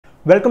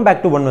Welcome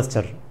back to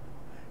Onevestor.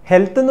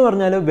 Health എന്ന്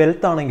പറഞ്ഞാൽ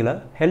wealth ആണെങ്കിൽ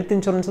ഹെൽത്ത്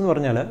ഇൻഷുറൻസ് എന്ന്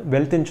പറഞ്ഞാൽ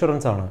വെൽത്ത്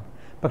ഇൻഷുറൻസ് ആണ്.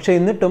 പക്ഷേ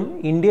എന്നിട്ടും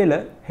ഇന്ത്യയിൽ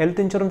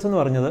ഹെൽത്ത് ഇൻഷുറൻസ്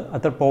എന്ന് പറയുന്നത്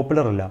അത്ര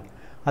പോപ്പുലർ അല്ല.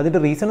 അതിൻ്റെ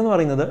റീസൺ എന്ന്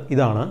പറയുന്നത്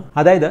ഇതാണ്.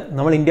 അതായത്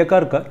നമ്മൾ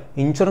ഇന്ത്യക്കാർക്ക്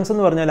ഇൻഷുറൻസ്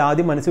എന്ന് പറഞ്ഞാൽ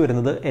ആദ്യം മനസ്സിൽ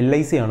വരുന്നത്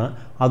LIC ആണ്.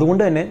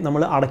 അതുകൊണ്ട് തന്നെ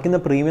നമ്മൾ അടയ്ക്കുന്ന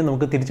പ്രീമിയം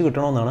നമുക്ക് തിരിച്ചു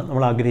കിട്ടണമെന്നാണ്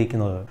നമ്മൾ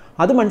ആഗ്രഹിക്കുന്നത്.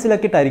 അത്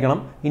മനസ്സിലാക്കിയിട്ടായിരിക്കണം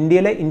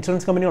ഇന്ത്യയിലെ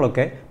ഇൻഷുറൻസ്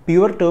കമ്പനികളൊക്കെ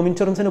പ്യുവർ ടേം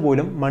ഇൻഷുറൻസിന്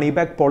പോലും മണി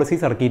ബാക്ക്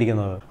പോളിസീസ്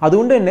ഇറക്കിയിരിക്കുന്നത്.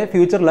 അതുകൊണ്ട് തന്നെ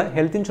ഫ്യൂച്ചറിൽ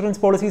ഹെൽത്ത്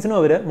ഇൻഷുറൻസ് പോളിസീസിനും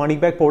അവർ മണി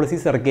ബാക്ക്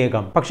പോളിസീസ്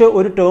ഇറക്കിയേക്കാം. പക്ഷേ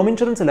ഒരു ടേം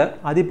ഇൻഷുറൻസിൽ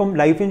അതിപ്പം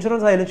ലൈഫ്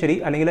ഇൻഷുറൻസ് ആയാലും ശരി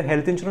അല്ലെങ്കിൽ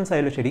ഹെൽത്ത് ഇൻഷുറൻസ്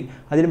ആയാലും ശരി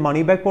അതിൽ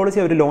മണി ബാക്ക്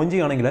പോളിസി അവർ ലോഞ്ച്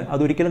ചെയ്യുകയാണെങ്കിൽ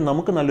അതൊരിക്കലും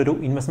നമുക്ക് നല്ലൊരു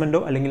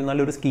ഇൻവെസ്റ്റ്മെൻറ്റോ അല്ലെങ്കിൽ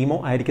നല്ലൊരു സ്കീമോ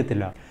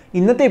ആയിരിക്കത്തില്ല.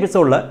 ഇന്നത്തെ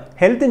എപ്പിസോഡിൽ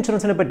ഹെൽത്ത്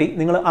ഇൻഷുറൻസിനെ പറ്റി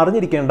നിങ്ങൾ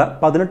അറിഞ്ഞിരിക്കേണ്ട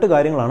 18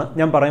 കാര്യങ്ങളാണ്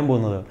ഞാൻ പറയാൻ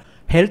പോകുന്നത്.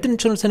 ഹെൽത്ത്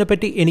ഇൻഷുറൻസിനെ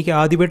പറ്റി എനിക്ക്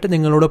ആദ്യമായിട്ട്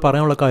നിങ്ങളോട്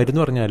പറയാനുള്ള കാര്യം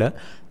എന്ന് പറഞ്ഞാൽ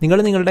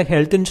നിങ്ങളുടെ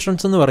ഹെൽത്ത്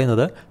ഇൻഷുറൻസ് എന്ന്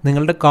പറയുന്നത്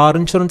നിങ്ങളുടെ കാർ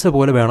ഇൻഷുറൻസ്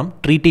പോലെ വേണം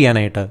ട്രീറ്റ്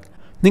ചെയ്യാനായിട്ട്.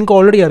 നിങ്ങൾക്ക്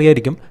ഓൾറെഡി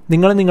അറിയായിരിക്കും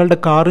നിങ്ങളുടെ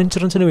കാർ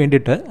ഇൻഷുറൻസിന്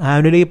വേണ്ടിയിട്ട്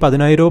ആനുവലി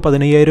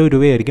 10,000-15,000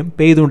 രൂപയായിരിക്കും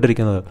പേ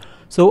ചെയ്തുകൊണ്ടിരിക്കുന്നത്.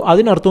 സോ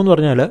അതിനർത്ഥം എന്ന്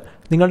പറഞ്ഞാൽ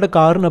നിങ്ങളുടെ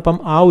കാറിനൊപ്പം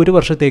ആ ഒരു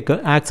വർഷത്തേക്ക്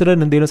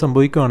ആക്സിഡൻറ്റ് എന്തെങ്കിലും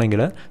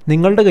സംഭവിക്കുകയാണെങ്കിൽ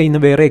നിങ്ങളുടെ കയ്യിൽ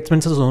നിന്ന് വേറെ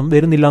എക്സ്പെൻസസ് ഒന്നും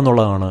വരുന്നില്ല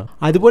എന്നുള്ളതാണ്.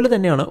 അതുപോലെ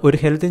തന്നെയാണ് ഒരു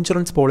ഹെൽത്ത്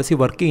ഇൻഷുറൻസ് പോളിസി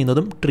വർക്ക്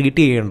ചെയ്യുന്നതും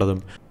ട്രീറ്റ്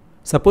ചെയ്യേണ്ടതും.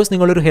 സപ്പോസ്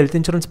നിങ്ങളൊരു ഹെൽത്ത്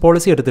ഇൻഷുറൻസ്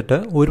പോളിസി എടുത്തിട്ട്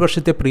ഒരു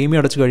വർഷത്തെ പ്രീമിയം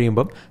അടച്ചു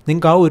കഴിയുമ്പം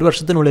നിങ്ങൾക്ക് ആ ഒരു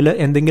വർഷത്തിനുള്ളിൽ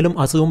എന്തെങ്കിലും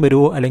അസുഖം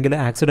വരുമോ അല്ലെങ്കിൽ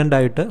ആക്സിഡൻ്റ്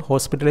ആയിട്ട്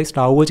ഹോസ്പിറ്റലൈസ്ഡ്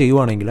ആവുകയോ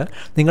ചെയ്യുവാണെങ്കിൽ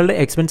നിങ്ങളുടെ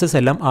എക്സ്പെൻസസ്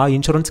എല്ലാം ആ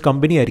ഇൻഷുറൻസ്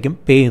കമ്പനി ആയിരിക്കും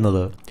പേ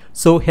ചെയ്യുന്നത്.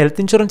 സോ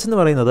ഹെൽത്ത് ഇൻഷുറൻസ് എന്ന്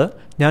പറയുന്നത്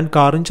ഞാൻ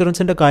കാർ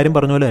ഇൻഷുറൻസിൻ്റെ കാര്യം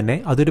പറഞ്ഞ പോലെ തന്നെ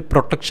അതൊരു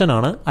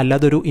പ്രൊട്ടക്ഷനാണ്,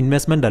 അല്ലാതെ ഒരു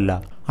ഇൻവെസ്റ്റ്മെൻ്റ് അല്ല.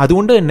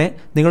 അതുകൊണ്ട് തന്നെ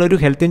നിങ്ങളൊരു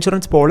ഹെൽത്ത്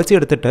ഇൻഷുറൻസ് പോളിസി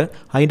എടുത്തിട്ട്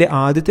അതിൻ്റെ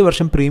ആദ്യത്തെ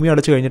വർഷം പ്രീമിയം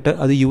അടച്ചു കഴിഞ്ഞിട്ട്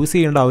അത് യൂസ്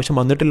ചെയ്യേണ്ട ആവശ്യം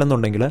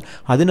വന്നിട്ടില്ലെന്നുണ്ടെങ്കിൽ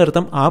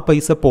അതിനർത്ഥം ആ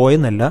പൈസ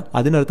പോയെന്നല്ല,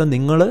 അതിനർത്ഥം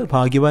നിങ്ങൾ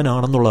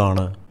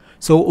ഭാഗ്യവാനാണെന്നുള്ളതാണ്.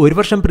 സോ ഒരു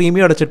വർഷം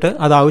പ്രീമിയം അടച്ചിട്ട്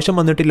അത് ആവശ്യം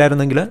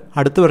വന്നിട്ടില്ലായിരുന്നെങ്കിൽ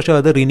അടുത്ത വർഷം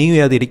അത് റിന്യൂ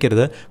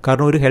ചെയ്യാതിരിക്കരുത്.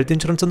 കാരണം ഒരു ഹെൽത്ത്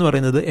ഇൻഷുറൻസ് എന്ന്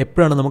പറയുന്നത്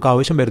എപ്പോഴാണ് നമുക്ക്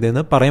ആവശ്യം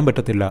വരുന്നതെന്ന് പറയാൻ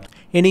പറ്റത്തില്ല.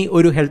 ഇനി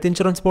ഒരു ഹെൽത്ത്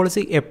ഇൻഷുറൻസ്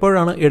പോളിസി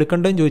എപ്പോഴാണ്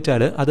എടുക്കേണ്ടതെന്ന്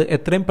ചോദിച്ചാൽ അത്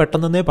എത്രയും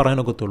പെട്ടെന്നേ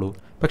പറയാനൊക്കത്തുള്ളൂ.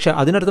 പക്ഷേ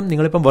അതിനർത്ഥം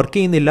നിങ്ങളിപ്പം വർക്ക്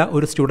ചെയ്യുന്നില്ല,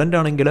 ഒരു സ്റ്റുഡൻ്റ്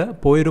ആണെങ്കിൽ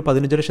പോയൊരു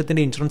 15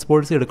 ലക്ഷത്തിൻ്റെ ഇൻഷുറൻസ്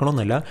പോളിസി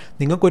എടുക്കണമെന്നല്ല.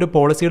 നിങ്ങൾക്കൊരു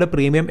പോളിസിയുടെ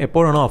പ്രീമിയം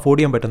എപ്പോഴാണോ അഫോർഡ്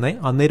ചെയ്യാൻ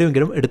പറ്റുന്നത്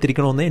അന്നേരമെങ്കിലും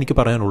എടുത്തിരിക്കണമെന്നേ എനിക്ക്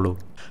പറയാനുള്ളൂ.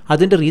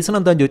 അതിൻ്റെ റീസൺ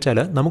എന്താണെന്ന് ചോദിച്ചാൽ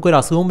നമുക്കൊരു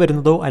അസുഖം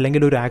വരുന്നതോ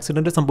അല്ലെങ്കിൽ ഒരു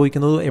ആക്സിഡൻറ്റ്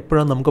സംഭവിക്കുന്നതോ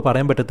എപ്പോഴാണ് നമുക്ക്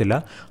പറയാൻ പറ്റത്തില്ല.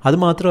 അത്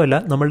മാത്രമല്ല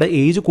നമ്മളുടെ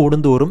ഏജ്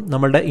കൂടുന്തോറും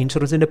നമ്മളുടെ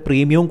ഇൻഷുറൻസിൻ്റെ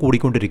പ്രീമിയവും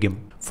കൂടിക്കൊണ്ടിരിക്കും.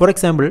 ഫോർ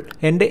എക്സാമ്പിൾ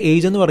എൻ്റെ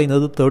ഏജ് എന്ന്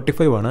പറയുന്നത്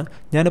 35 ആണ്.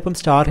 ഞാനിപ്പം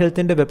സ്റ്റാർ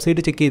ഹെൽത്തിൻ്റെ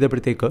വെബ്സൈറ്റ് ചെക്ക്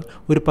ചെയ്തപ്പോഴത്തേക്ക്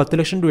ഒരു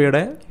 10 ലക്ഷം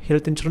രൂപയുടെ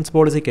ഹെൽത്ത് ഇൻഷുറൻസ്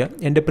പോളിസിക്ക്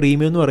എൻ്റെ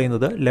പ്രീമിയം എന്ന്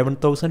പറയുന്നത്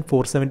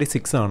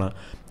 11,476 ആണ്.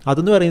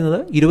 അതെന്ന് പറയുന്നത്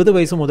 20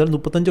 വയസ്സ് മുതൽ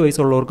 35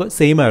 വയസ്സുള്ളവർക്ക്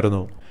സെയിം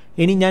ആയിരുന്നു.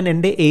 ഇനി ഞാൻ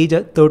എൻ്റെ ഏജ്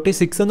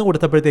 36 എന്ന്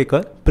കൊടുത്തപ്പോഴത്തേക്ക്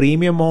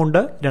പ്രീമിയം എമൗണ്ട്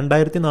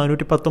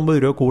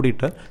 2,419 രൂപ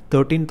കൂടിയിട്ട്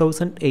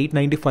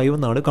 13,895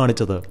 എന്നാണ്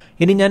കാണിച്ചത്.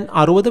 ഇനി ഞാൻ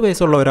 60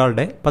 വയസ്സുള്ള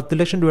ഒരാളുടെ 10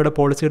 ലക്ഷം രൂപയുടെ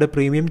പോളിസിയുടെ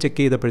പ്രീമിയം ചെക്ക്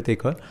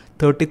ചെയ്തപ്പോഴത്തേക്ക്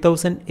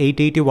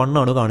 30,881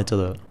 ആണ്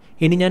കാണിച്ചത്.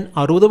 ഇനി ഞാൻ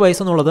 60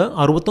 വയസ്സെന്നുള്ളത്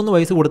 61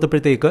 വയസ്സ്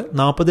കൊടുത്തപ്പോഴത്തേക്ക്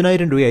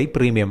 40,000 രൂപയായി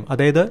പ്രീമിയം.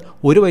 അതായത്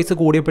ഒരു വയസ്സ്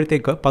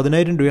കൂടിയപ്പോഴത്തേക്ക്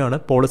 10,000 രൂപയാണ്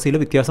പോളിസിയിൽ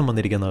വ്യത്യാസം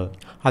വന്നിരിക്കുന്നത്.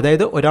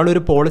 അതായത്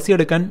ഒരാളൊരു പോളിസി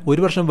എടുക്കാൻ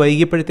ഒരു വർഷം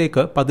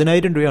വൈകിയപ്പോഴത്തേക്ക്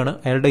 10,000 രൂപയാണ്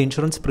അയാളുടെ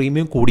ഇൻഷുറൻസ്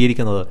പ്രീമിയം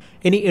കൂടിയിരിക്കുന്നത്.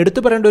 ഇനി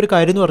എടുത്തു പറയേണ്ട ഒരു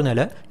കാര്യം എന്ന് പറഞ്ഞാൽ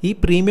ഈ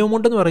പ്രീമിയം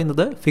എമൗണ്ട് എന്ന്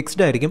പറയുന്നത്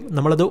ഫിക്സ്ഡ് ആയിരിക്കും.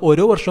 നമ്മളത്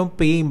ഓരോ വർഷവും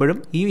പേ ചെയ്യുമ്പോഴും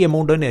ഈ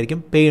എമൗണ്ട് തന്നെ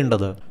ആയിരിക്കും പേ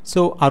ചെയ്യേണ്ടത്.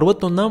 സോ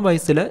 61-ാം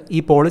വയസ്സിൽ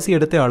ഈ പോളിസി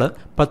എടുത്ത ആൾ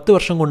 10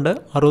 വർഷം കൊണ്ട്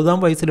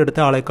 60-ാം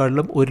വയസ്സിലെടുത്ത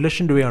ആളെക്കാളിലും 1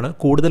 ലക്ഷം രൂപയാണ്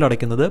കൂടുതൽ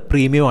അടയ്ക്കുന്നത്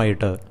പ്രീമിയം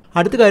ആയിട്ട്.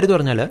 അടുത്ത കാര്യം എന്ന്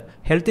പറഞ്ഞാൽ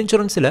ഹെൽത്ത്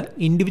ഇൻഷുറൻസിൽ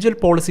ഇൻഡിവിജ്വൽ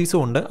പോളിസീസും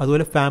ഉണ്ട്,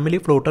 അതുപോലെ ഫാമിലി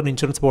ഫ്ലോട്ടർ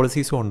ഇൻഷുറൻസ്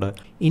പോളിസീസും ഉണ്ട്.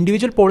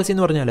 ഇൻഡിവിജ്വൽ പോളിസി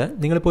എന്ന് പറഞ്ഞാൽ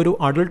നിങ്ങളിപ്പോൾ ഒരു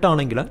അഡൾട്ട്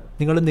ആണെങ്കിൽ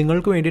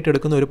നിങ്ങൾക്ക് വേണ്ടിയിട്ട്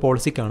എടുക്കുന്ന ഒരു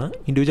പോളിസിക്കാണ്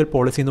ഇൻഡിവിജ്വൽ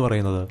പോളിസി എന്ന്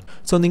പറയുന്നത്.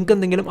 സോ നിങ്ങൾക്ക്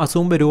എന്തെങ്കിലും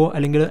അസുഖം വരുമോ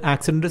അല്ലെങ്കിൽ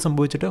ആക്സിഡൻറ്റ്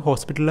സംഭവിച്ചിട്ട്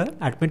ഹോസ്പിറ്റലിൽ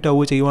അഡ്മിറ്റ്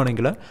ആവുകയോ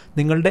ചെയ്യുവാണെങ്കിൽ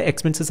നിങ്ങളുടെ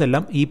എക്സ്പെൻസസ്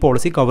എല്ലാം ഈ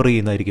പോളിസി കവർ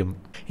ചെയ്യുന്നതായിരിക്കും.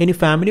 ഇനി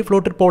ഫാമിലി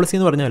ഫ്ലോട്ടർ പോളിസി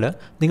എന്ന് പറഞ്ഞാൽ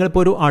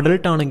നിങ്ങളിപ്പോൾ ഒരു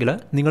അഡൾട്ട് ആണെങ്കിൽ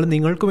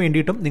നിങ്ങൾക്ക്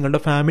വേണ്ടിയിട്ടും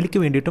നിങ്ങളുടെ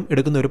ഫാമിലിക്ക് വേണ്ടിയിട്ടും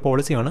എടുക്കുന്ന ഒരു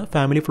പോളിസിയാണ്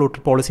ഫാമിലി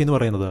ഫ്ലോട്ടർ പോളിസി എന്ന്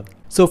പറയുന്നത്.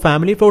 സോ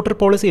ഫാമിലി ഫ്ലോട്ടർ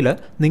പോളിസിയിൽ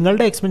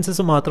നിങ്ങളുടെ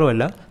എക്സ്പെൻസസ്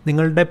മാത്രമല്ല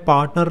നിങ്ങളുടെ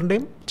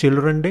പാർട്ട്ണറിൻ്റെയും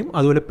ചിൽഡ്രൻ്റെയും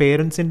അതുപോലെ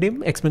പേരൻസിൻ്റെയും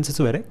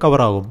എക്സ്പെൻസസ് വരെ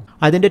കവറാകും.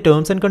 അതിൻ്റെ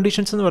ടേംസ് ആൻഡ്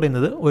കണ്ടീഷൻസ് എന്ന്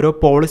പറയുന്നത് ഓരോ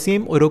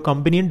പോളിസിയും ഓരോ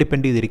കമ്പനിയും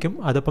ഡിപ്പെൻഡ് ചെയ്തിരിക്കും.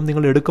 അതപ്പം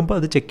നിങ്ങൾ എടുക്കുമ്പോൾ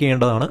അത് ചെക്ക്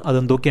ചെയ്യേണ്ടതാണ്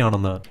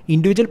അതെന്തൊക്കെയാണെന്ന്.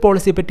 ഇൻഡിവിജ്വൽ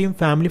പോളിസിയെ പറ്റിയും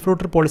ഫാമിലി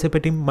ഫ്ലോട്ടർ പോളിസിയെ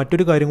പറ്റിയും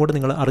മറ്റൊരു കാര്യം കൂടെ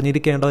നിങ്ങൾ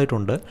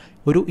അറിഞ്ഞിരിക്കേണ്ടതായിട്ടുണ്ട്.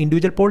 ഒരു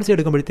ഇൻഡിവിജ്വൽ പോളിസി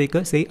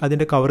എടുക്കുമ്പോഴത്തേക്ക്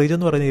അതിൻ്റെ കവറേജ്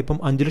എന്ന് പറയുന്നത് ഇപ്പം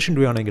 5 ലക്ഷം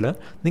രൂപയാണെങ്കിൽ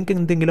നിങ്ങൾക്ക്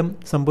എന്തെങ്കിലും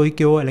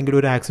സംഭവിക്കുകയോ അല്ലെങ്കിൽ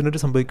ഒരു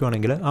ആക്സിഡൻറ്റ്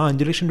സംഭവിക്കുകയാണെങ്കിൽ ആ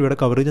 5 ലക്ഷം രൂപയുടെ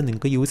കവറേജ്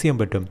നിങ്ങൾക്ക് യൂസ് ചെയ്യാൻ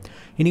പറ്റും.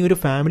 ഇനി ഒരു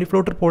ഫാമിലി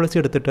ഫ്ലോട്ടർ പോളിസി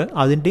എടുത്തിട്ട്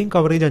അതിൻ്റെയും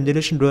കവറേജ് 5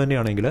 ലക്ഷം രൂപ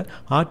തന്നെയാണെങ്കിൽ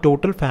ആ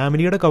ടോട്ടൽ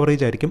ഫാമിലിയുടെ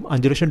കവറേജ് ആയിരിക്കും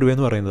 5 ലക്ഷം രൂപ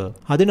എന്ന് പറയുന്നത്.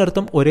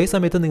 അതിനർത്ഥം ഒരേ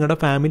സമയത്ത് നിങ്ങളുടെ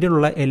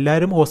ഫാമിലിയിലുള്ള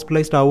എല്ലാവരും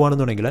ഹോസ്പിറ്റലൈസ്ഡ്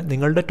ആവുകയാണെന്നുണ്ടെങ്കിൽ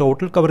നിങ്ങളുടെ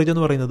ടോട്ടൽ കവറേജ്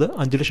എന്ന് പറയുന്നത്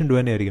 5 ലക്ഷം രൂപ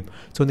തന്നെയായിരിക്കും.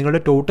 സോ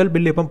നിങ്ങളുടെ ടോട്ടൽ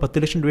ബില്ല് ഇപ്പം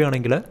 10 ലക്ഷം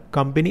രൂപയാണെങ്കിൽ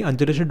കമ്പനി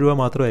 5 ലക്ഷം രൂപ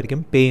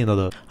മാത്രമായിരിക്കും പേ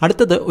ചെയ്യുന്നത്.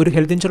 അടുത്തത് ഒരു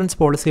ഹെൽത്ത് ഇൻഷുറൻസ്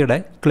പോളിസിയുടെ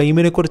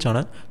ക്ലെയിമിനെ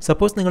കുറിച്ചാണ്.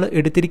 സപ്പോസ് നിങ്ങൾ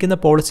എടുത്തിരിക്കുന്ന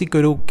പോളിസിക്ക്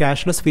ഒരു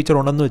ക്യാഷ്ലെസ് ഫീച്ചർ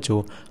ഉണ്ടെന്ന് വെച്ചു.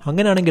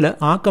 അങ്ങനെയാണെങ്കിൽ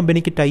ആ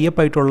കമ്പനിക്ക് ടൈപ്പ്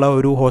ആയിട്ടുള്ള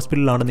ഒരു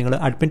ഹോസ്പിറ്റലിലാണ് നിങ്ങൾ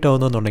അഡ്മിറ്റ്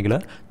ആവുന്നതെന്നുണ്ടെങ്കിൽ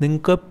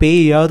നിങ്ങൾക്ക് പേ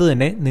ചെയ്യാതെ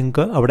തന്നെ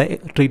നിങ്ങൾക്ക് അവിടെ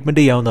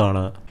ട്രീറ്റ്മെൻറ്റ്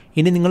ചെയ്യാവുന്നതാണ്.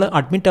 ഇനി നിങ്ങൾ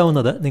അഡ്മിറ്റ്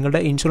ആവുന്നത് നിങ്ങളുടെ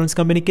ഇൻഷുറൻസ്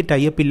കമ്പനിക്ക്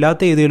ടൈപ്പ്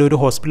ഇല്ലാത്ത ഏതെങ്കിലും ഒരു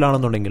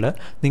ഹോസ്പിറ്റലാണെന്നുണ്ടെങ്കിൽ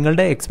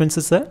നിങ്ങളുടെ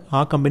എക്സ്പെൻസസ്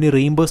ആ കമ്പനി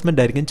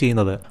റീഇംബേഴ്സ്മെൻ്റ് ആയിരിക്കും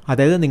ചെയ്യുന്നത്.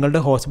 അതായത്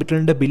നിങ്ങളുടെ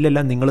ഹോസ്പിറ്റലിൻ്റെ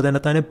ബില്ലെല്ലാം നിങ്ങൾ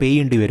തന്നെ പേ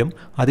ചെയ്യേണ്ടി വരും.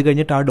 അത്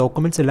കഴിഞ്ഞിട്ട് ആ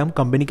ഡോക്യുമെൻറ്റ്സ് എല്ലാം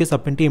കമ്പനിക്ക്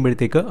സബ്മിറ്റ്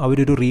ചെയ്യുമ്പോഴത്തേക്ക്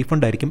അവരൊരു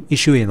റീഫണ്ട് ആയിരിക്കും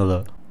ഇഷ്യൂ ചെയ്യുന്നത്.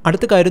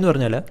 അടുത്ത കാര്യം എന്ന്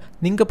പറഞ്ഞാൽ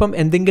നിങ്ങൾക്കിപ്പം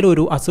എന്തെങ്കിലും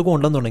ഒരു അസുഖം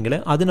ഉണ്ടെന്നുണ്ടെങ്കിൽ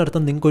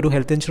അതിനർത്ഥം നിങ്ങൾക്കൊരു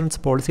ഹെൽത്ത്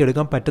ഇൻഷുറൻസ് പോളിസി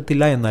എടുക്കാൻ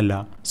പറ്റത്തില്ല എന്നല്ല.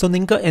 സോ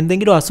നിങ്ങൾക്ക്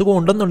എന്തെങ്കിലും അസുഖം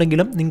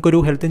ഉണ്ടെന്നുണ്ടെങ്കിലും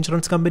നിങ്ങൾക്കൊരു ഹെൽത്ത്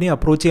ഇൻഷുറൻസ് കമ്പനിയെ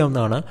അപ്രോച്ച്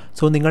ചെയ്യാവുന്നതാണ്.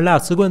 സോ നിങ്ങളുടെ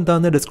അസുഖം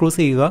എന്താണെന്ന്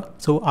ഡിസ്ക്ലോസ് ചെയ്യുക.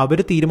 സോ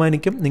അവർ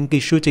തീരുമാനിക്കും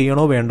നിങ്ങൾക്ക് ഇഷ്യൂ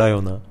ചെയ്യണോ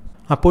വേണ്ടായോ എന്ന്.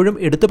 അപ്പോഴും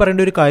എടുത്തു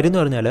പറയേണ്ട ഒരു കാര്യം എന്ന്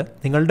പറഞ്ഞാൽ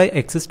നിങ്ങളുടെ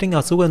എക്സിസ്റ്റിംഗ്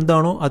അസുഖം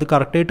എന്താണോ അത്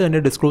കറക്റ്റായിട്ട് തന്നെ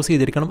ഡിസ്ക്ലോസ്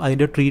ചെയ്തിരിക്കണം.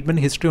 അതിൻ്റെ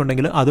ട്രീറ്റ്മെൻറ്റ് ഹിസ്റ്ററി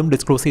ഉണ്ടെങ്കിൽ അതും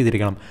ഡിസ്ക്ലോസ്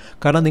ചെയ്തിരിക്കണം.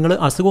 കാരണം നിങ്ങൾ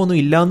അസുഖമൊന്നും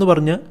ഇല്ല എന്ന്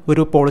പറഞ്ഞ്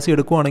ഒരു പോളിസി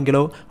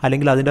എടുക്കുകയാണെങ്കിലോ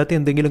അല്ലെങ്കിൽ അതിൻ്റെ അകത്ത്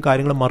എന്തെങ്കിലും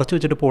കാര്യങ്ങൾ മറച്ചു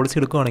വെച്ചിട്ട് പോളിസി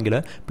എടുക്കുകയാണെങ്കിൽ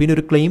പിന്നെ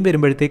ഒരു ക്ലെയിം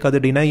വരുമ്പോഴത്തേക്ക് അത്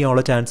ഡിനൈ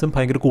ചെയ്യാനുള്ള ചാൻസും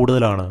ഭയങ്കര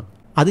കൂടുതലാണ്.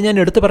 അത് ഞാൻ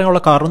എടുത്തു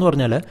പറയാനുള്ള കാരണം എന്ന്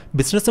പറഞ്ഞാൽ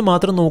ബിസിനസ്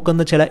മാത്രം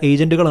നോക്കുന്ന ചില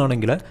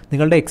ഏജൻറ്റുകളാണെങ്കിൽ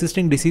നിങ്ങളുടെ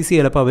എക്സിസ്റ്റിംഗ് ഡിസീസ്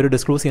ചിലപ്പോൾ അവർ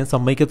ഡിസ്ക്ലോസ് ചെയ്യാൻ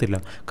സമ്മതിക്കത്തില്ല.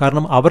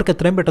 കാരണം അവർക്ക്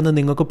എത്രയും പെട്ടെന്ന്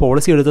നിങ്ങൾക്ക്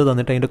പോളിസി എടുത്ത്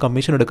തന്നിട്ട് അതിൻ്റെ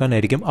കമ്മീഷൻ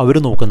എടുക്കാനായിരിക്കും അവർ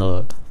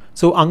നോക്കുന്നത്.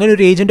 സോ അങ്ങനെ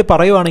ഒരു ഏജൻറ്റ്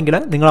പറയുവാണെങ്കിൽ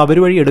നിങ്ങൾ അവർ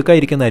വഴി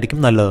എടുക്കാതിരിക്കുന്നതായിരിക്കും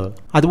നല്ലത്.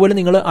 അതുപോലെ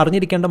നിങ്ങൾ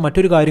അറിഞ്ഞിരിക്കേണ്ട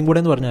മറ്റൊരു കാര്യം കൂടെ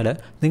എന്ന് പറഞ്ഞാൽ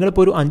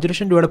നിങ്ങളിപ്പോൾ ഒരു 5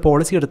 ലക്ഷം രൂപയുടെ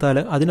പോളിസി എടുത്താൽ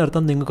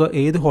അതിനർത്ഥം നിങ്ങൾക്ക്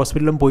ഏത്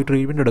ഹോസ്പിറ്റലിലും പോയി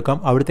ട്രീറ്റ്മെൻറ്റ് എടുക്കാം.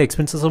 അവിടുത്തെ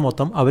എക്സ്പെൻസസ്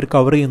മൊത്തം അവർ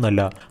കവർ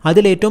ചെയ്യുന്നല്ല.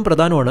 അതിലേറ്റവും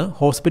പ്രധാനമാണ്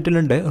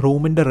ഹോസ്പിറ്റലിൻ്റെ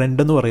റൂമിൻ്റെ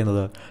റെൻ്റ് എന്ന്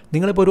പറയുന്നത്.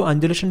 നിങ്ങളിപ്പോൾ ഒരു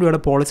 5 ലക്ഷം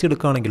രൂപയുടെ പോളിസി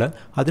എടുക്കുകയാണെങ്കിൽ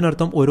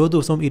അതിനർത്ഥം ഓരോ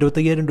ദിവസവും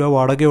 25,000 രൂപ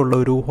വാടകയുള്ള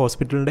ഒരു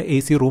ഹോസ്പിറ്റലിൻ്റെ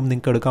AC റൂം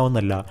നിങ്ങൾക്ക്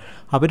എടുക്കാവുന്നല്ല.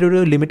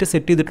 അവരൊരു ലിമിറ്റ്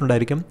സെറ്റ്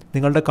ചെയ്തിട്ടുണ്ടായിരിക്കും.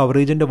 നിങ്ങളുടെ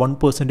കവറേജിൻ്റെ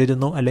 1%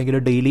 എന്നോ അല്ലെങ്കിൽ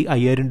ഡെയിലി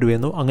 5,000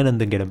 രൂപയെന്നോ അങ്ങനെ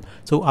എന്തെങ്കിലും.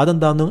 സോ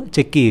അതെന്താണെന്ന്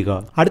ചെക്ക് ചെയ്യുക.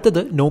 അടുത്തത്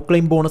നോ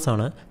ക്ലെയിം ബോണസ്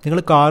ആണ്. നിങ്ങൾ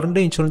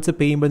കാറിൻ്റെ ഇൻഷുറൻസ്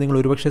പേ ചെയ്യുമ്പോൾ നിങ്ങൾ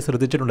ഒരുപക്ഷെ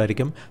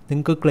ശ്രദ്ധിച്ചിട്ടുണ്ടായിരിക്കും.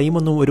 നിങ്ങൾക്ക് ക്ലെയിം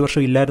ഒന്നും ഒരു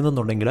വർഷം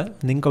ഇല്ലായിരുന്നെന്നുണ്ടെങ്കിൽ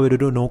നിങ്ങൾക്ക്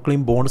അവരൊരു നോ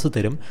ക്ലെയിം ബോണസ്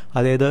തരും.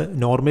 അതായത്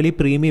നോർമലി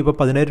പ്രീമിയം ഇപ്പോൾ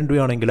 10,000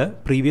 രൂപയാണെങ്കിൽ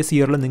പ്രീവിയസ്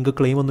ഇയറിൽ നിങ്ങൾക്ക്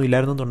ക്ലെയിം ഒന്നും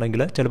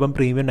ഇല്ലായിരുന്നെന്നുണ്ടെങ്കിൽ ചിലപ്പം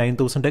പ്രീമിയം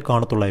 9,000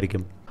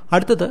 കാണത്തുള്ളായിരിക്കും.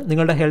 അടുത്തത്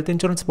നിങ്ങളുടെ ഹെൽത്ത്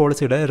ഇൻഷുറൻസ്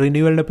പോളിസിയുടെ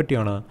റിന്യൂവലിനെ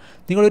പറ്റിയാണ്.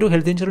 നിങ്ങളൊരു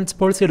ഹെൽത്ത് ഇൻഷുറൻസ്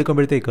പോളിസി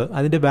എടുക്കുമ്പോഴത്തേക്ക്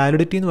അതിൻ്റെ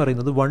വാലിഡിറ്റി എന്ന്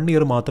പറയുന്നത് 1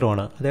 ഇയർ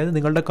മാത്രമാണ്. അതായത്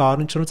നിങ്ങളുടെ കാർ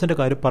ഇൻഷുറൻസിൻ്റെ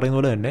കാര്യം പറയുന്ന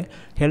പോലെ തന്നെ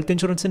ഹെൽത്ത്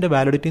ഇൻഷുറൻസിൻ്റെ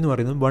വാലിഡിറ്റി എന്ന്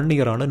പറയുന്നത് 1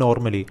 ഇയർ ആണ്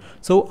നോർമലി.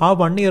 സോ ആ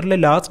 1 ഇയറിലെ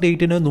ലാസ്റ്റ്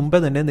ഡേറ്റിന്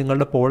മുമ്പേ തന്നെ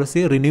നിങ്ങളുടെ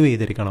പോളിസി റിന്യൂ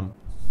ചെയ്തിരിക്കണം.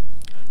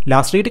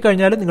 ലാസ്റ്റ് ഡേറ്റ്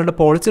കഴിഞ്ഞാൽ നിങ്ങളുടെ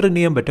പോളിസി റിന്യൂ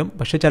ചെയ്യാൻ പറ്റും.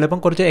 പക്ഷേ ചിലപ്പം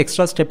കുറച്ച്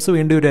എക്സ്ട്രാ സ്റ്റെപ്സ്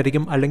വേണ്ടി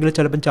വരുമായിരിക്കും. അല്ലെങ്കിൽ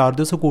ചിലപ്പം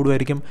ചാർജസ്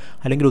കൂടുമായിരിക്കും.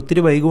 അല്ലെങ്കിൽ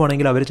ഒത്തിരി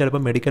വൈകുവാണെങ്കിൽ അവർ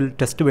ചിലപ്പോൾ മെഡിക്കൽ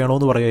ടെസ്റ്റ്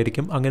വേണമെന്ന്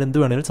പറയുമായിരിക്കും. അങ്ങനെ എന്ത്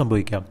വേണമെങ്കിലും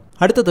സംഭവിക്കാം.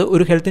 അടുത്തത്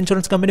ഒരു ഹെൽത്ത്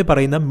ഇൻഷുറൻസ് കമ്പനി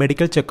പറയുന്ന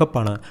മെഡിക്കൽ ചെക്കപ്പ്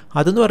ആണ്.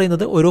 അതെന്ന്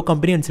പറയുന്നത് ഓരോ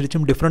കമ്പനി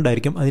അനുസരിച്ചും ഡിഫറൻ്റ്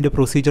ആയിരിക്കും അതിൻ്റെ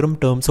പ്രൊസീജിയറും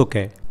ടേംസും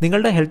ഒക്കെ.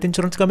 നിങ്ങളുടെ ഹെൽത്ത്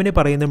ഇൻഷുറൻസ് കമ്പനി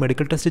പറയുന്ന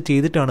മെഡിക്കൽ ടെസ്റ്റ്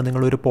ചെയ്തിട്ടാണ്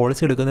നിങ്ങൾ ഒരു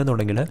പോളിസി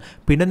എടുക്കുന്നതെന്നുണ്ടെങ്കിൽ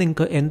പിന്നെ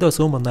നിങ്ങൾക്ക് എന്ത്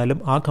അസുഖം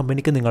വന്നാലും ആ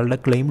കമ്പനിക്ക് നിങ്ങളുടെ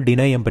ക്ലെയിം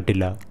ഡിനൈ ചെയ്യാൻ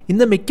പറ്റില്ല.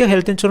 ഇന്ന് മിക്ക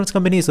ഹെൽത്ത് ഇൻഷുറൻസ്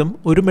കമ്പനീസും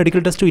ഒരു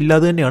മെഡിക്കൽ ടെസ്റ്റും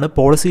ഇല്ലാതെ തന്നെയാണ്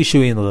പോളിസി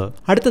ഇഷ്യൂ ചെയ്യുന്നത്.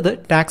 അടുത്തത്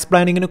ടാക്സ്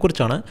പ്ലാനിങ്ങിനെ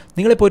കുറിച്ചാണ്.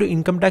 നിങ്ങളിപ്പോൾ ഒരു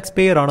ഇൻകം ടാക്സ്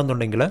പേയർ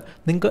ആണെന്നുണ്ടെങ്കിൽ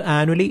നിങ്ങൾക്ക്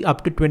ആനുവലി അപ്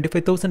ടു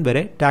 25,000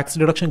 വരെ ടാക്സ്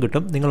ഡിഡക്ഷൻ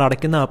കിട്ടും നിങ്ങൾ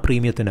അടയ്ക്കുന്ന ആ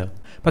പ്രീമിയത്തിന്.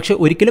 പക്ഷേ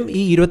ഒരിക്കലും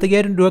ഈ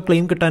 25,000 രൂപ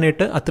ക്ലെയിം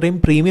കിട്ടാനായിട്ട് അത്രയും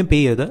പ്രീമിയം പേ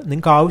ചെയ്ത്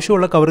നിങ്ങൾക്ക്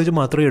ആവശ്യമുള്ള കവറേജ്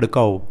മാത്രമേ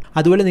എടുക്കാവൂ.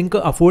 അതുപോലെ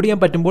നിങ്ങൾക്ക് അഫോർഡ് ചെയ്യാൻ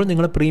പറ്റുമ്പോൾ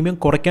നിങ്ങൾ പ്രീമിയം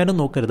കുറയ്ക്കാനും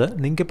നോക്കരുത്.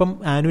 നിങ്ങൾക്കിപ്പം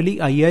ആനുവലി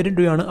 5,000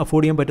 രൂപയാണ്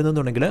അഫോർഡ് ചെയ്യാൻ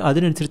പറ്റുന്നതെന്നുണ്ടെങ്കിൽ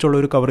അതിനനുസരിച്ചുള്ള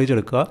ഒരു കവറേജ്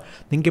എടുക്കുക.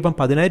 നിങ്ങൾക്കിപ്പം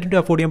 10,000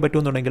 രൂപ അഫോർഡ് ചെയ്യാൻ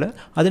പറ്റുമെന്നുണ്ടെങ്കിൽ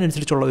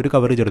അതിനനുസരിച്ചുള്ള ഒരു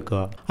കവറേജ്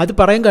എടുക്കുക. അത്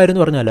പറയാൻ കാര്യം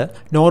എന്ന് പറഞ്ഞാൽ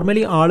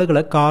നോർമലി ആളുകൾ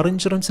കാർ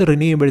ഇൻഷുറൻസ്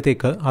റിന്യൂ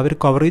ചെയ്യുമ്പോഴത്തേക്ക് അവർ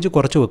കവറേജ്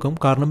കുറച്ച് വെക്കും.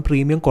 കാരണം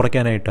പ്രീമിയം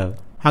കുറയ്ക്കാനായിട്ട്.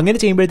 അങ്ങനെ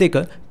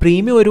ചെയ്യുമ്പോഴത്തേക്ക്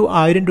പ്രീമിയം ഒരു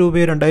 1,000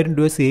 രൂപയോ 2,000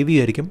 രൂപയോ സേവ്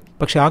ചെയ്യുമായിരിക്കും.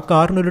 പക്ഷേ ആ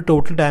കാറിനൊരു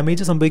ടോട്ടൽ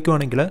ഡാമേജ്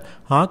സംഭവിക്കുകയാണെങ്കിൽ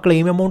ആ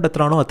ക്ലെയിം എമൗണ്ട്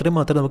എത്രയാണോ അത്രയും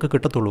മാത്രമേ നമുക്ക്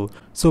കിട്ടത്തുള്ളൂ.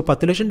 സോ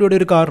 10 ലക്ഷം രൂപയുടെ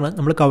ഒരു കാറിന്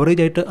നമ്മൾ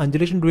കവറേജ് ആയിട്ട്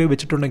 5 ലക്ഷം രൂപ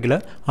വെച്ചിട്ടുണ്ടെങ്കിൽ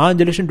ആ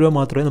 5 ലക്ഷം രൂപ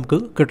മാത്രമേ നമുക്ക്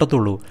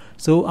കിട്ടത്തുള്ളൂ.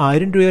 സോ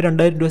 1,000 രൂപയോ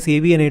 2,000 രൂപ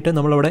സേവ് ചെയ്യാനായിട്ട്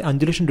നമ്മളവിടെ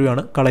 5 ലക്ഷം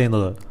രൂപയാണ്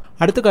കളയുന്നത്.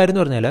 അടുത്ത കാര്യം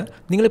എന്ന് പറഞ്ഞാൽ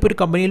നിങ്ങളിപ്പോൾ ഒരു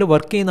കമ്പനിയിൽ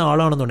വർക്ക് ചെയ്യുന്ന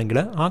ആളാണെന്നുണ്ടെങ്കിൽ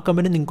ആ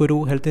കമ്പനി നിങ്ങൾക്കൊരു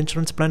ഹെൽത്ത്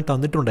ഇൻഷുറൻസ് പ്ലാൻ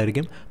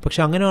തന്നിട്ടുണ്ടായിരിക്കും. പക്ഷേ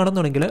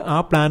അങ്ങനെയാണെന്നുണ്ടെങ്കിൽ ആ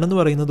പ്ലാൻ എന്ന്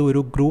പറയുന്നത്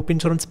ഒരു ഗ്രൂപ്പ്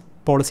ഇൻഷുറൻസ്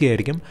പോളിസി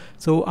ആയിരിക്കും.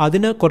 സോ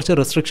അതിന് കുറച്ച്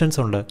റെസ്ട്രിക്ഷൻസ്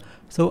ഉണ്ട്.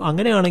 സോ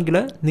അങ്ങനെയാണെങ്കിൽ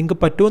നിങ്ങൾക്ക്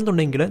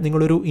പറ്റുമെന്നുണ്ടെങ്കിൽ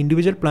നിങ്ങളൊരു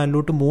ഇൻഡിവിജ്വൽ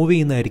പ്ലാനിലോട്ട് മൂവ്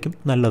ചെയ്യുന്നതായിരിക്കും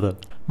നല്ലത്.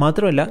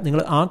 മാത്രമല്ല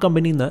നിങ്ങൾ ആ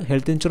കമ്പനിയിൽ നിന്ന്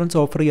ഹെൽത്ത് ഇൻഷുറൻസ്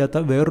ഓഫർ ചെയ്യാത്ത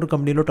വേറൊരു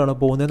കമ്പനിയിലോട്ടാണ്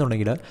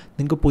പോകുന്നതെന്നുണ്ടെങ്കിൽ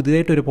നിങ്ങൾക്ക്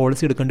പുതിയതായിട്ടൊരു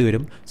പോളിസി എടുക്കേണ്ടി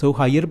വരും. സോ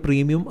ഹയർ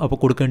പ്രീമിയം അപ്പോൾ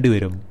കൊടുക്കേണ്ടി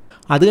വരും.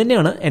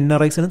 അതുതന്നെയാണ്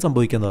NRIസിനും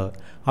സംഭവിക്കുന്നത്.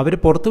 അവർ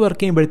പുറത്ത് വർക്ക്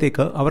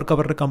ചെയ്യുമ്പോഴത്തേക്ക് അവർക്ക്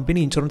അവരുടെ കമ്പനി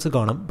ഇൻഷുറൻസ്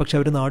കാണും. പക്ഷേ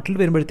അവർ നാട്ടിൽ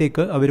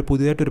വരുമ്പോഴത്തേക്ക് അവർ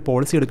പുതിയതായിട്ടൊരു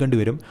പോളിസി എടുക്കേണ്ടി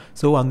വരും.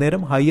 സോ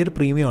അന്നേരം ഹയർ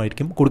പ്രീമിയം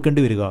ആയിരിക്കും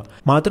കൊടുക്കേണ്ടി വരിക.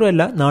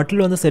 മാത്രമല്ല നാട്ടിൽ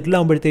വന്ന് സെറ്റിൽ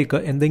ആകുമ്പോഴത്തേക്ക്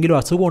എന്തെങ്കിലും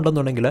അസുഖം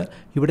ഉണ്ടെന്നുണ്ടെങ്കിൽ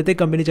ഇവിടുത്തെ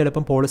കമ്പനി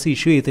ചിലപ്പം പോളിസി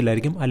ഇഷ്യൂ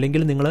ചെയ്യത്തില്ലായിരിക്കും.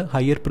 അല്ലെങ്കിൽ നിങ്ങൾ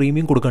ഹയർ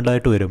പ്രീമിയം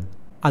കൊടുക്കേണ്ടതായിട്ട് വരും.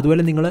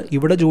 അതുപോലെ നിങ്ങൾ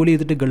ഇവിടെ ജോലി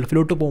ചെയ്തിട്ട്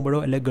ഗൾഫിലോട്ട് പോകുമ്പോഴോ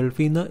അല്ലെങ്കിൽ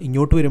ഗൾഫിൽ നിന്ന്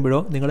ഇങ്ങോട്ട് വരുമ്പോഴോ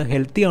നിങ്ങൾ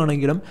ഹെൽത്തി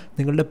ആണെങ്കിലും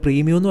നിങ്ങളുടെ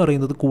പ്രീമിയം എന്ന്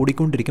പറയുന്നത്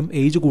കൂടിക്കൊണ്ടിരിക്കും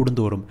ഏജ്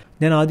കൂടുന്തോറും.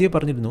 ഞാൻ ആദ്യം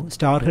പറഞ്ഞിരുന്നു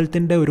സ്റ്റാർ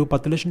ഹെൽത്തിൻ്റെ ഒരു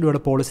 10 ലക്ഷം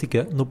രൂപയുടെ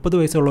പോളിസിക്ക് 30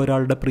 വയസ്സുള്ള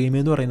ഒരാളുടെ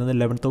പ്രീമിയം എന്ന് പറയുന്നത്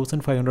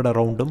 11,500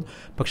 അറൗണ്ടും.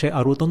 പക്ഷേ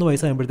 61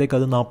 വയസ്സാകുമ്പോഴത്തേക്ക്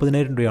അത്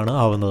 40,000 രൂപയാണ്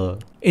ആവുന്നത്.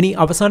 ഇനി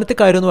അവസാനത്തെ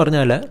കാര്യം എന്ന്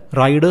പറഞ്ഞാൽ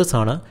റൈഡേഴ്സ്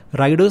ആണ്.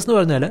 റൈഡേഴ്സ് എന്ന്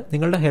പറഞ്ഞാൽ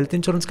നിങ്ങളുടെ ഹെൽത്ത്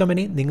ഇൻഷുറൻസ്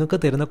കമ്പനി നിങ്ങൾക്ക്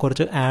തരുന്ന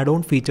കുറച്ച് ആഡ്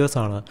ഓൺ ഫീച്ചേഴ്സ്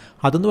ആണ്.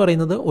 അതെന്ന്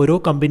പറയുന്നത് ഓരോ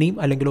കമ്പനിയും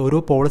അല്ലെങ്കിൽ ഓരോ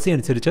പോളിസി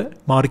അനുസരിച്ച്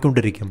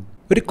മാറിക്കൊണ്ടിരിക്കും.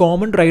 ഒരു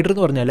കോമൺ റൈഡർ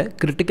എന്ന് പറഞ്ഞാൽ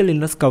ക്രിട്ടിക്കൽ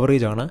ഇൽനസ്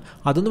കവറേജ് ആണ്.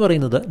 അതെന്ന്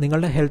പറയുന്നത്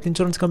നിങ്ങളുടെ health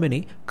insurance company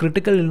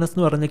critical illness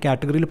എന്ന് പറഞ്ഞ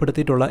കാറ്റഗറിയിൽ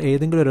പെടുത്തിയിട്ടുള്ള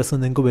ഏതെങ്കിലും ഒരു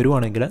അസുഖം നിങ്ങൾക്ക്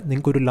വരുവാണെങ്കിൽ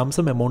നിങ്ങൾക്ക് ഒരു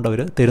ലംസം എമൗണ്ട്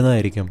അവർ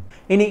തരുന്നതായിരിക്കും.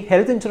 ഇനി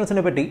ഹെൽത്ത്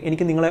ഇൻഷുറൻസിനെ പറ്റി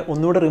എനിക്ക് നിങ്ങളെ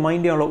ഒന്നുകൂടെ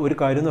റിമൈൻഡ് ചെയ്യാനുള്ള ഒരു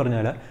കാര്യം എന്ന്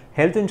പറഞ്ഞാൽ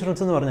ഹെൽത്ത്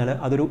ഇൻഷുറൻസ് എന്ന് പറഞ്ഞാൽ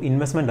അതൊരു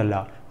ഇൻവെസ്റ്റ്മെൻ്റ് അല്ല,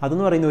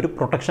 അതെന്ന് പറയുന്ന ഒരു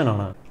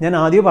പ്രൊട്ടക്ഷനാണ്. ഞാൻ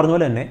ആദ്യം പറഞ്ഞ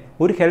പോലെ തന്നെ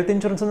ഒരു ഹെൽത്ത്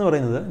ഇൻഷുറൻസ് എന്ന്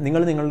പറയുന്നത്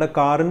നിങ്ങളുടെ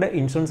കാറിൻ്റെ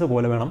ഇൻഷുറൻസ്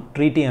പോലെ വേണം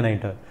ട്രീറ്റ്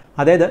ചെയ്യാനായിട്ട്.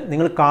 അതായത്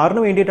നിങ്ങൾ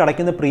കാറിന് വേണ്ടിയിട്ട്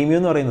അടയ്ക്കുന്ന പ്രീമിയം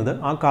എന്ന് പറയുന്നത്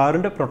ആ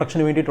കാറിൻ്റെ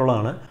പ്രൊട്ടക്ഷന്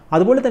വേണ്ടിയിട്ടുള്ളതാണ്.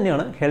 അതുപോലെ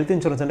തന്നെയാണ് ഹെൽത്ത്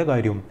ഇൻഷുറൻസിൻ്റെ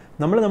കാര്യവും.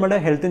 നമ്മൾ നമ്മുടെ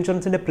ഹെൽത്ത്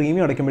ഇൻഷുറൻസിൻ്റെ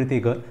പ്രീമിയം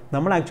അടയ്ക്കുമ്പോഴത്തേക്ക്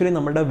നമ്മൾ ആക്ച്വലി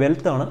നമ്മുടെ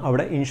വെൽത്താണ്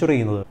അവിടെ ഇൻഷുർ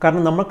ചെയ്യുന്നത്.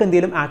 കാരണം നമുക്ക്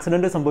എന്തെങ്കിലും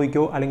ആക്സിഡൻറ്റ്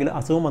സംഭവിക്കുകയോ അല്ലെങ്കിൽ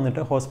അസുഖം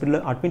വന്നിട്ട് ഹോസ്പിറ്റലിൽ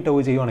അഡ്മിറ്റ്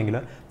ആവുകയോ ചെയ്യുവാണെങ്കിൽ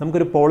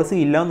നമുക്കൊരു പോളിസി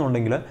ഇല്ല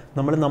എന്നുണ്ടെങ്കിൽ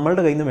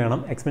നമ്മളുടെ കയ്യിൽ നിന്ന് വേണം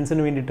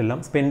എക്സ്പെൻസിന്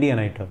വേണ്ടിയിട്ടെല്ലാം സ്പെൻഡ്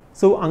ചെയ്യാനായിട്ട്.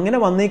 സോ അങ്ങനെ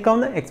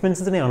വന്നേക്കാവുന്ന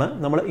എക്സ്പെൻസസിനെയാണ്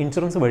നമ്മൾ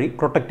ഇൻഷുറൻസ് വഴി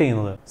പ്രൊട്ടക്ട്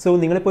ചെയ്യുന്നത്. സോ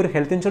നിങ്ങളിപ്പോൾ ഒരു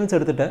ഹെൽത്ത് ഇൻഷുറൻസ്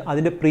എടുത്തിട്ട്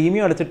അതിൻ്റെ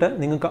പ്രീമിയം അടച്ചിട്ട്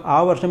നിങ്ങൾക്ക്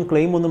ആ വർഷം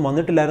ക്ലെയിം ഒന്നും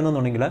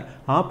വന്നിട്ടില്ലായിരുന്നെന്നുണ്ടെങ്കിൽ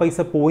ആ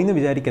പൈസ പോയിന്ന്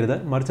വിചാരിക്കരുത്,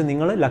 മറിച്ച്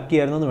നിങ്ങൾ ലക്കി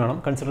ആയിരുന്നെന്ന് വേണം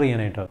കൺസിഡർ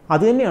ചെയ്യാനായിട്ട്.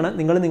 അതുതന്നെയാണ്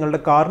നിങ്ങൾ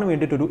നിങ്ങളുടെ കാറിന്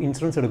വേണ്ടിയിട്ടൊരു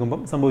ഇൻഷുറൻസ്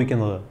എടുക്കുമ്പോൾ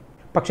സംഭവിക്കുന്നത്.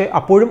 പക്ഷേ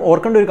അപ്പോഴും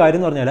ഓർക്കേണ്ട ഒരു കാര്യം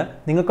എന്ന് പറഞ്ഞാൽ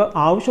നിങ്ങൾക്ക്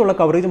ആവശ്യമുള്ള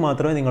കവറേജ്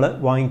മാത്രമേ നിങ്ങൾ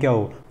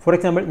വാങ്ങിക്കാവൂ. ഫോർ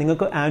എക്സാമ്പിൾ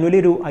നിങ്ങൾക്ക് ആനുവലി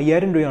ഒരു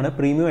 5000 രൂപയാണ്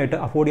പ്രീമിയം ആയിട്ട്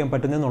അഫോർഡ് ചെയ്യാൻ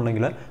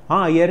പറ്റുന്നതെന്നുണ്ടെങ്കിൽ ആ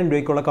 5000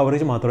 രൂപയ്ക്കുള്ള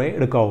കവറേജ് മാത്രമേ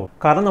എടുക്കാവൂ.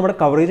 കാരണം നമ്മുടെ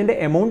കവറേജിൻ്റെ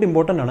എമൗണ്ട്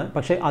ഇമ്പോർട്ടൻ്റ് ആണ്,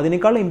 പക്ഷേ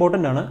അതിനേക്കാൾ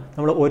ഇമ്പോർട്ടൻ്റ് ആണ്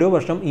നമ്മൾ ഓരോ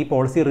വർഷം ഈ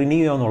പോളിസി റിന്യൂ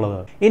ചെയ്യുക എന്നുള്ളത്.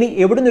 ഇനി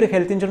എവിടെ നിന്ന് ഒരു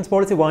ഹെൽത്ത് ഇൻഷുറൻസ്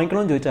പോളിസി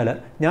വാങ്ങിക്കണമെന്ന് ചോദിച്ചാൽ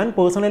ഞാൻ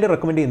പേഴ്സണലി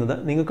റെക്കമെൻഡ് ചെയ്യുന്നത്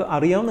നിങ്ങൾക്ക്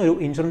അറിയാവുന്ന ഒരു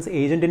ഇൻഷുറൻസ്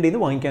ഏജന്റിൻ്റെ ഇത്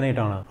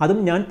വാങ്ങിക്കാനായിട്ടാണ്.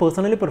 അതും ഞാൻ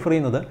പേഴ്സണലി പ്രിഫർ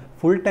ചെയ്യുന്നത്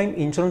ഫുൾ ടൈം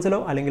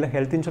ഇൻഷുറൻസിലോ അല്ലെങ്കിൽ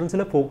ഹെൽത്ത്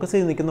ഇൻഷുറൻസിലോ ഫോക്കസ്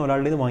ചെയ്ത് നിൽക്കുന്ന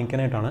ഒരാളുടെ നിന്ന്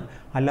വാങ്ങിക്കാനായിട്ടാണ്,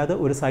 അല്ലാതെ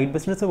ഒരു സൈഡ്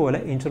ബിസിനസ് പോലെ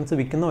ഇൻഷുറൻസ്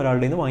വിൽക്കുന്ന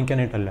ഒരാളുടെ നിന്ന്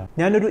വാങ്ങിക്കാനായിട്ടല്ല.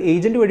 ഞാനൊരു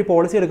ഏജന്റ് വഴി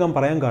പോളിസി എടുക്കാൻ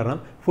പറയാൻ കാരണം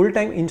ഫുൾ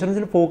ടൈം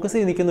ഇൻഷുറൻസിൽ ഫോക്കസ്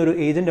ചെയ്ത് നിൽക്കുന്ന ഒരു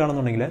ഏജന്റ്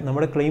ആണെന്നുണ്ടെങ്കിൽ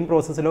നമ്മുടെ ക്ലെയിം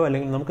പ്രോസസ്സിലോ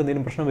അല്ലെങ്കിൽ നമുക്ക്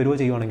എന്തെങ്കിലും പ്രശ്നം വരുവോ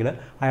ചെയ്യുവാണെങ്കിൽ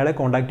അയാളെ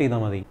കോൺടാക്ട്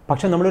ചെയ്താൽ മതി.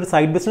 പക്ഷേ നമ്മളൊരു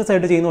സൈഡ് ബിസിനസ്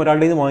ആയിട്ട് ചെയ്യുന്ന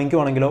ഒരാളുടെ നിന്ന്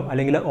വാങ്ങിക്കുവാണെങ്കിലോ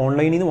അല്ലെങ്കിൽ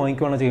ഓൺലൈനിൽ നിന്ന്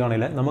വാങ്ങിക്കുവാണോ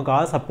ചെയ്യുകയാണെങ്കിൽ നമുക്ക് ആ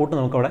സപ്പോർട്ട്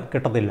നമുക്ക് അവിടെ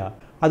കിട്ടത്തില്ല.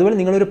 അതുപോലെ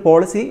നിങ്ങളൊരു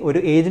പോളിസി ഒരു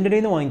ഏജന്റിൻ്റെ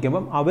നിന്ന്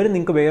വാങ്ങിക്കുമ്പോൾ അവർ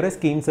നിങ്ങൾക്ക് വേറെ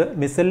സ്കീംസ്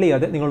മിസ്സെല്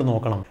ചെയ്യാതെ നിങ്ങൾ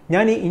നോക്കണം.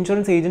 ഞാൻ ഈ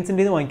ഇൻഷുറൻസ്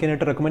ഏജൻസിൻ്റെ നിന്ന്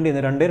വാങ്ങിക്കാനായിട്ട് റെക്കമെൻഡ്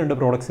ചെയ്യുന്ന രണ്ട്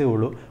പ്രോഡക്ട്സേ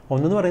ഉള്ളൂ.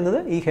 ഒന്നെന്ന് പറയുന്നത്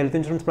ഈ ഹെൽത്ത്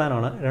ഇൻഷുറൻസ് പ്ലാൻ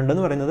ആണ്,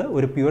 രണ്ടെന്ന് പറയുന്നത്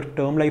ഒരു പ്യുവർ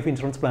ടേം ലൈഫ്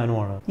ഇൻഷുറൻസ്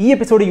പ്ലാനുമാണ്. ഈ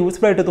എപ്പിസോഡ്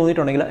യൂസ്ഫുൾ ആയിട്ട്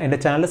തോന്നിയിട്ടുണ്ടെങ്കിൽ എൻ്റെ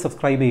ചാനൽ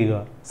സബ്സ്ക്രൈബ്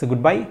ചെയ്യുക. So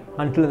good bye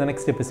until the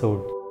next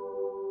episode.